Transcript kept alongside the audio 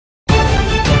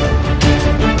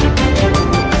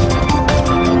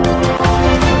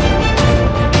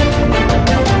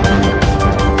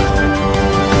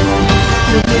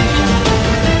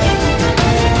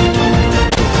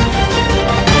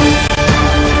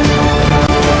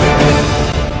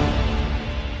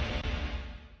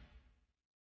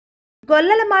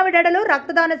గొల్లల మావిడాడలో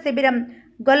రక్తదాన శిబిరం.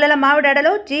 గొల్లల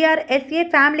మావిడాడలో GRSA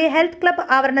family health club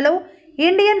ఆవరణలో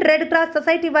ఇండియన్ రెడ్ క్రాస్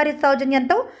సొసైటీ వారి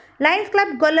సౌజన్యంతో లయన్స్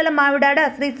క్లబ్ గొల్లల మావిడాడ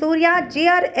శ్రీ సూర్య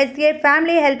GRSA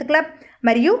ఫ్యామిలీ హెల్త్ క్లబ్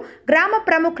మరియు గ్రామ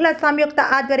ప్రముఖుల సంయుక్త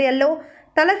ఆధ్వర్యంలో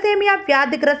తలసేమియా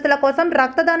వ్యాధిగ్రస్తుల కోసం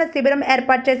రక్తదాన శిబిరం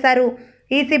ఏర్పాటు చేశారు.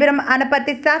 ఈ శిబిరం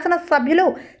అనపర్తి శాసన సభ్యులు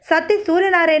సత్తి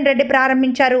సూర్యనారాయణ రెడ్డి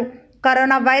ప్రారంభించారు.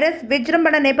 కరోనా వైరస్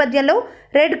విజృంభణ నేపథ్యంలో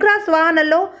రెడ్ క్రాస్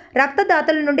వాహనంలో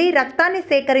రక్తదాతల నుండి రక్తాన్ని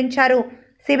సేకరించారు.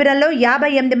 శిబిరంలో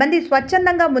 58 మంది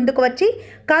స్వచ్ఛందంగా ముందుకు వచ్చి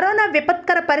కరోనా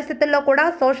విపత్కర పరిస్థితుల్లో కూడా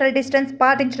సోషల్ డిస్టెన్స్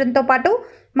పాటించడంతో పాటు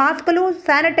మాస్కులు,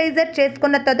 శానిటైజర్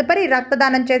చేసుకున్న తదుపరి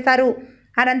రక్తదానం చేశారు.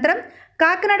 అనంతరం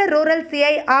కాకినాడ రూరల్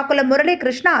CI ఆకుల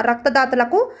మురళీకృష్ణ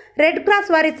రక్తదాతలకు రెడ్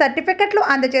క్రాస్ వారి సర్టిఫికెట్లు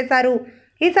అందజేశారు.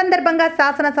 ఈ సందర్భంగా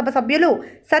శాసనసభ సభ్యులు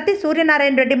సత్తి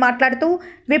సూర్యనారాయణ రెడ్డి మాట్లాడుతూ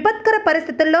విపత్కర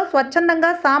పరిస్థితుల్లో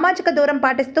స్వచ్ఛందంగా సామాజిక దూరం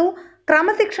పాటిస్తూ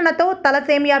క్రమశిక్షణతో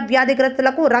తలసేమియా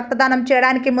వ్యాధిగ్రస్తులకు రక్తదానం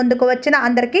చేయడానికి ముందుకు వచ్చిన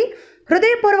అందరికీ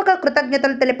హృదయపూర్వక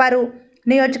కృతజ్ఞతలు తెలిపారు.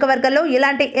 నియోజకవర్గంలో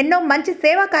ఇలాంటి ఎన్నో మంచి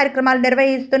సేవా కార్యక్రమాలు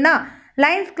నిర్వహిస్తున్న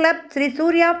లయన్స్ క్లబ్, శ్రీ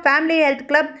సూర్య ఫ్యామిలీ హెల్త్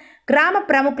క్లబ్ గ్రామ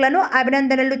ప్రముఖులను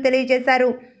అభినందనలు తెలియజేశారు.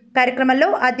 కార్యక్రమంలో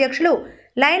అధ్యక్షులు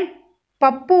లయన్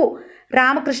పప్పు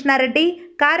రామకృష్ణారెడ్డి,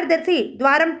 కార్యదర్శి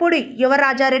ద్వారంపూడి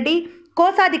యువరాజారెడ్డి,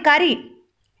 కోశాధికారి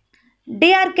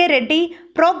DRK Reddy,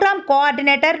 programme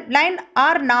coordinator line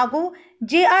R నాగు,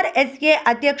 GRSA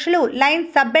అధ్యక్షులు లైన్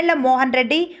సబ్బెళ్ల మోహన్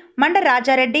రెడ్డి, మండ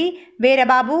రాజారెడ్డి,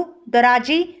 వీరబాబు,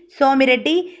 దొరాజీ,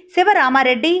 సోమిరెడ్డి,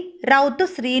 శివరామారెడ్డి, రౌతు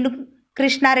శ్రీను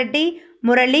కృష్ణారెడ్డి,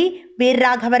 మురళి,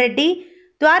 వీర్రాఘవరెడ్డి,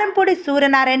 ద్వారంపూడి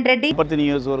సూర్యనారాయణ రెడ్డి.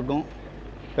 నియోజకవర్గం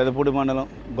పెదపూడి మండలం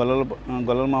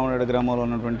గొల్లల మావిడాడ గ్రామంలో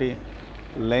ఉన్నటువంటి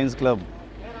లయన్స్ క్లబ్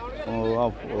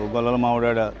ఆఫ్ గొల్లల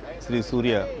మావిడాడ శ్రీ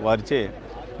సూర్య వారిచే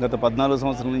గత 14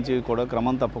 సంవత్సరాల నుంచి కూడా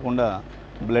క్రమం తప్పకుండా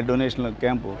బ్లడ్ డొనేషన్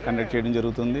క్యాంపు కండక్ట్ చేయడం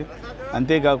జరుగుతుంది.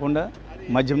 అంతేకాకుండా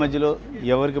మధ్య మధ్యలో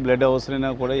ఎవరికి బ్లడ్ అవసరమైనా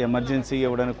కూడా ఎమర్జెన్సీ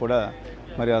ఇవ్వడానికి కూడా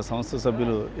మరి ఆ సంస్థ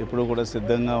సభ్యులు ఎప్పుడూ కూడా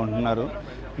సిద్ధంగా ఉంటున్నారు.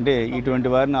 అంటే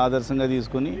ఇటువంటి వారిని ఆదర్శంగా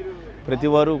తీసుకొని ప్రతి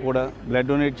వారు కూడా బ్లడ్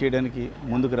డొనేట్ చేయడానికి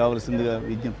ముందుకు రావాల్సిందిగా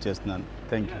విజ్ఞప్తి చేస్తున్నాను.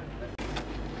 Thank you.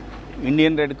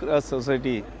 Indian red cross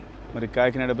society మరి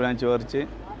కాకినాడ బ్రాంచ్ వారిచే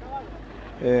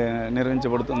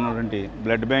నిర్వహించబడుతున్నటువంటి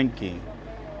బ్లడ్ బ్యాంక్కి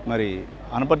మరి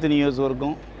అనపర్తి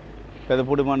నియోజకవర్గం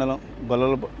పెదపూడి మండలం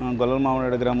గొల్లల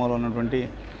మావిడాడ గ్రామంలో ఉన్నటువంటి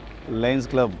లయన్స్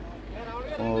క్లబ్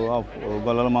ఆఫ్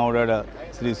గొల్లల మావిడాడ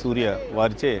శ్రీ సూర్య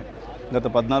వారిచే గత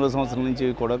 14 సంవత్సరాల నుంచి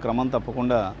కూడా క్రమం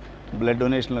తప్పకుండా బ్లడ్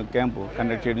డొనేషన్ క్యాంపు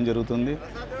కండక్ట్ చేయడం జరుగుతుంది.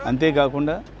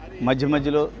 అంతేకాకుండా మధ్య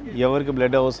మధ్యలో ఎవరికి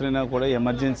బ్లడ్ అవసరమైనా కూడా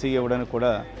ఎమర్జెన్సీ ఇవ్వడానికి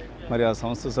కూడా మరి ఆ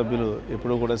సంస్థ సభ్యులు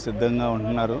ఎప్పుడూ కూడా సిద్ధంగా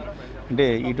ఉంటున్నారు. అంటే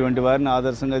ఇటువంటి వారిని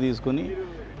ఆదర్శంగా తీసుకొని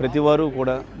ప్రతి వారు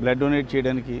కూడా బ్లడ్ డొనేట్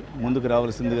చేయడానికి ముందుకు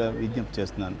రావాల్సిందిగా విజ్ఞప్తి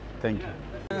చేస్తున్నాను. Thank you.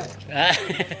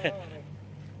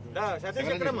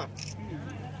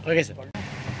 Okay sir.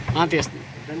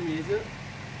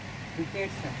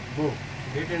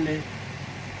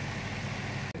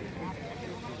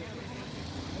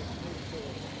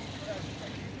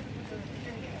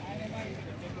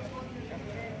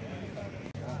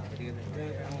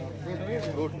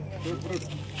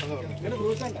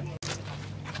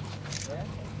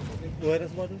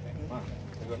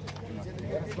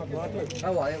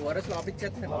 Virus of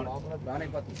ఇచ్చేస్తాను బాగా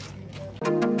అయిపోతుంది.